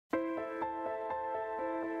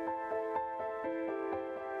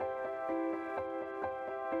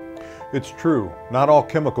It's true, not all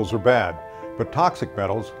chemicals are bad, but toxic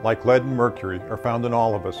metals like lead and mercury are found in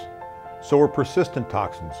all of us. So are persistent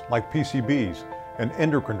toxins like PCBs and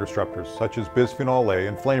endocrine disruptors such as bisphenol A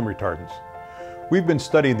and flame retardants. We've been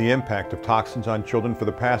studying the impact of toxins on children for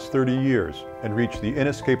the past 30 years and reached the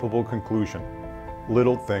inescapable conclusion: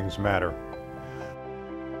 little things matter.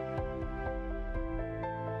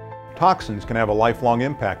 Toxins can have a lifelong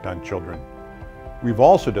impact on children. We've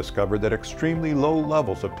also discovered that extremely low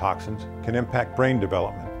levels of toxins can impact brain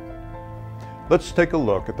development. Let's take a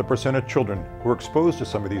look at the percent of children who are exposed to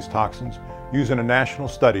some of these toxins using a national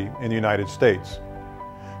study in the United States.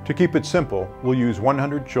 To keep it simple, we'll use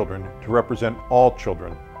 100 children to represent all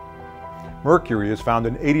children. Mercury is found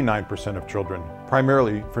in 89% of children,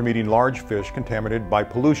 primarily from eating large fish contaminated by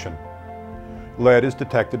pollution. Lead is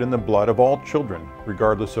detected in the blood of all children,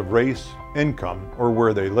 regardless of race, income, or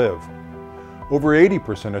where they live. Over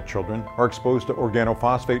 80% of children are exposed to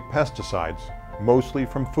organophosphate pesticides, mostly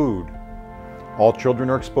from food. All children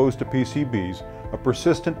are exposed to PCBs, a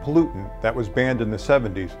persistent pollutant that was banned in the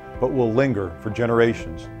 70s but will linger for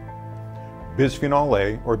generations. Bisphenol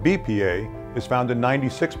A, or BPA, is found in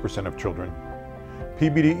 96% of children.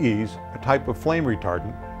 PBDEs, a type of flame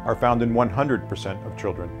retardant, are found in 100% of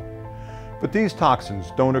children. But these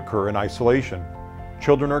toxins don't occur in isolation.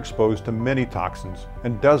 Children are exposed to many toxins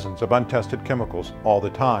and dozens of untested chemicals all the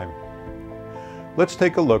time. Let's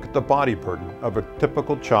take a look at the body burden of a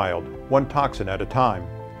typical child, one toxin at a time.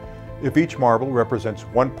 If each marble represents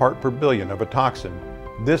 1 part per billion of a toxin,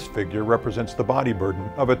 this figure represents the body burden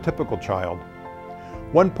of a typical child.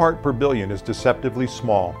 1 part per billion is deceptively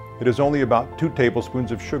small. It is only about 2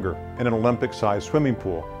 tablespoons of sugar in an Olympic-sized swimming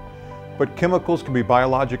pool. But chemicals can be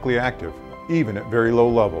biologically active, even at very low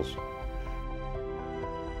levels.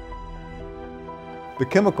 The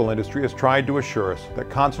chemical industry has tried to assure us that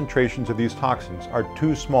concentrations of these toxins are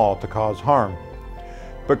too small to cause harm.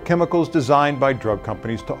 But chemicals designed by drug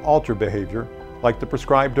companies to alter behavior, like the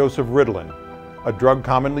prescribed dose of Ritalin, a drug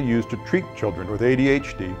commonly used to treat children with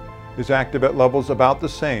ADHD, is active at levels about the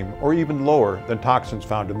same or even lower than toxins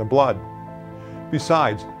found in the blood.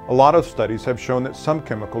 Besides, a lot of studies have shown that some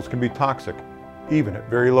chemicals can be toxic, even at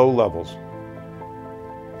very low levels.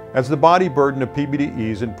 As the body burden of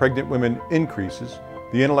PBDEs in pregnant women increases,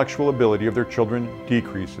 the intellectual ability of their children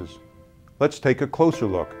decreases. Let's take a closer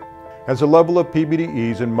look. As the level of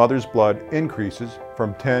PBDEs in mother's blood increases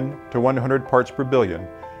from 10 to 100 parts per billion,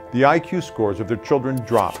 the IQ scores of their children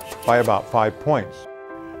drop by about 5 points.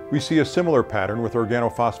 We see a similar pattern with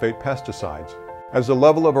organophosphate pesticides. As the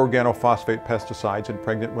level of organophosphate pesticides in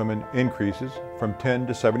pregnant women increases from 10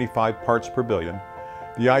 to 75 parts per billion,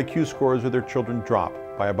 the IQ scores of their children drop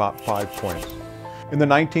by about 5 points. In the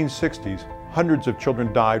 1960s, hundreds of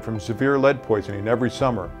children died from severe lead poisoning every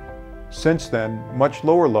summer. Since then, much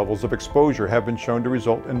lower levels of exposure have been shown to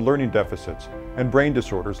result in learning deficits and brain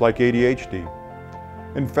disorders like ADHD.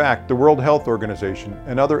 In fact, the World Health Organization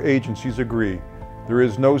and other agencies agree there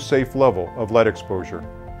is no safe level of lead exposure.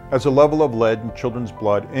 As the level of lead in children's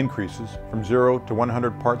blood increases from 0 to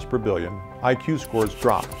 100 parts per billion, IQ scores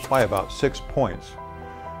drop by about 6 points.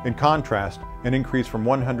 In contrast, an increase from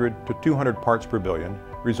 100 to 200 parts per billion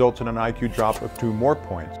results in an IQ drop of 2 more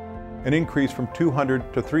points. An increase from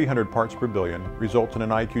 200 to 300 parts per billion results in an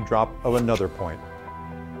IQ drop of another point.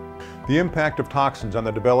 The impact of toxins on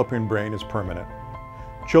the developing brain is permanent.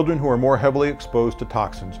 Children who are more heavily exposed to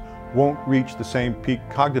toxins won't reach the same peak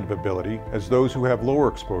cognitive ability as those who have lower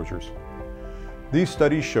exposures. These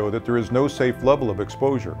studies show that there is no safe level of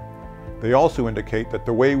exposure. They also indicate that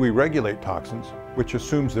the way we regulate toxins, which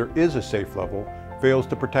assumes there is a safe level, fails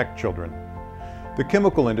to protect children. The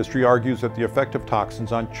chemical industry argues that the effect of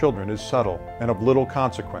toxins on children is subtle and of little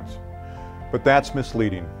consequence. But that's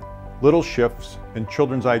misleading. Little shifts in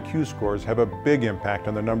children's IQ scores have a big impact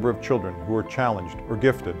on the number of children who are challenged or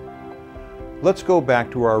gifted. Let's go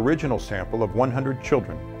back to our original sample of 100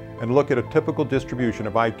 children and look at a typical distribution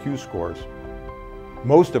of IQ scores.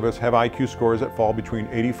 Most of us have IQ scores that fall between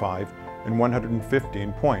 85 and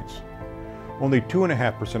 115 points. Only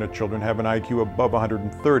 2.5% of children have an IQ above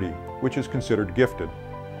 130, which is considered gifted.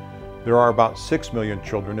 There are about 6 million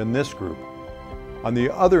children in this group. On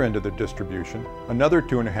the other end of the distribution, another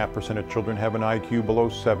 2.5% of children have an IQ below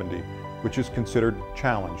 70, which is considered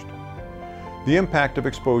challenged. The impact of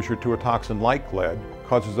exposure to a toxin like lead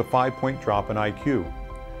causes a 5-point drop in IQ.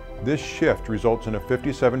 This shift results in a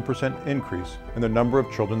 57% increase in the number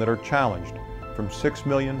of children that are challenged, from 6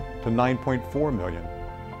 million to 9.4 million.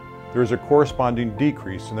 There is a corresponding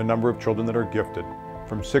decrease in the number of children that are gifted,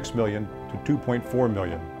 from 6 million to 2.4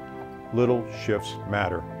 million. Little shifts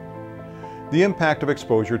matter. The impact of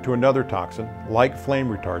exposure to another toxin, like flame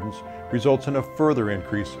retardants, results in a further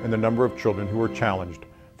increase in the number of children who are challenged,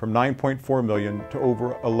 from 9.4 million to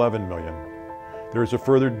over 11 million. There is a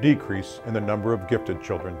further decrease in the number of gifted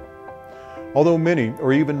children. Although many,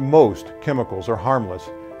 or even most, chemicals are harmless,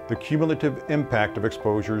 the cumulative impact of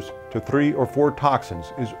exposures to 3 or 4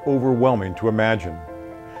 toxins is overwhelming to imagine.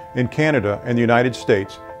 In Canada and the United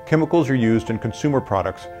States, chemicals are used in consumer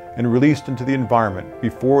products and released into the environment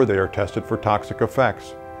before they are tested for toxic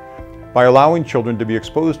effects. By allowing children to be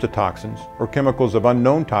exposed to toxins or chemicals of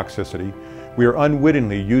unknown toxicity, we are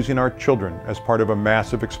unwittingly using our children as part of a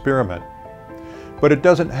massive experiment. But it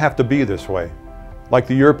doesn't have to be this way. Like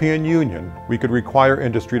the European Union, we could require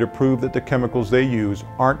industry to prove that the chemicals they use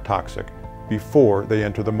aren't toxic before they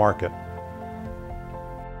enter the market.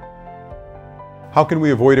 How can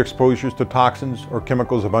we avoid exposures to toxins or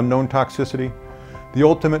chemicals of unknown toxicity? The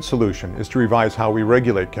ultimate solution is to revise how we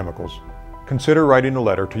regulate chemicals. Consider writing a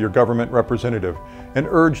letter to your government representative and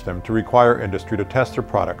urge them to require industry to test their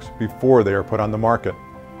products before they are put on the market.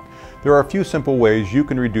 There are a few simple ways you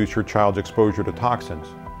can reduce your child's exposure to toxins.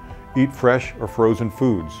 Eat fresh or frozen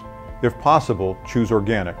foods. If possible, choose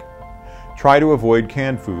organic. Try to avoid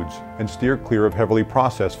canned foods and steer clear of heavily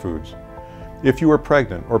processed foods. If you are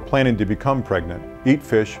pregnant or planning to become pregnant, eat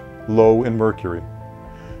fish low in mercury.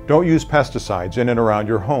 Don't use pesticides in and around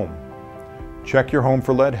your home. Check your home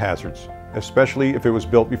for lead hazards, especially if it was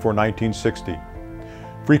built before 1960.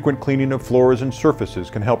 Frequent cleaning of floors and surfaces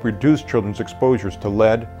can help reduce children's exposures to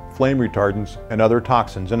lead, flame retardants, and other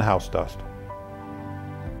toxins and house dust.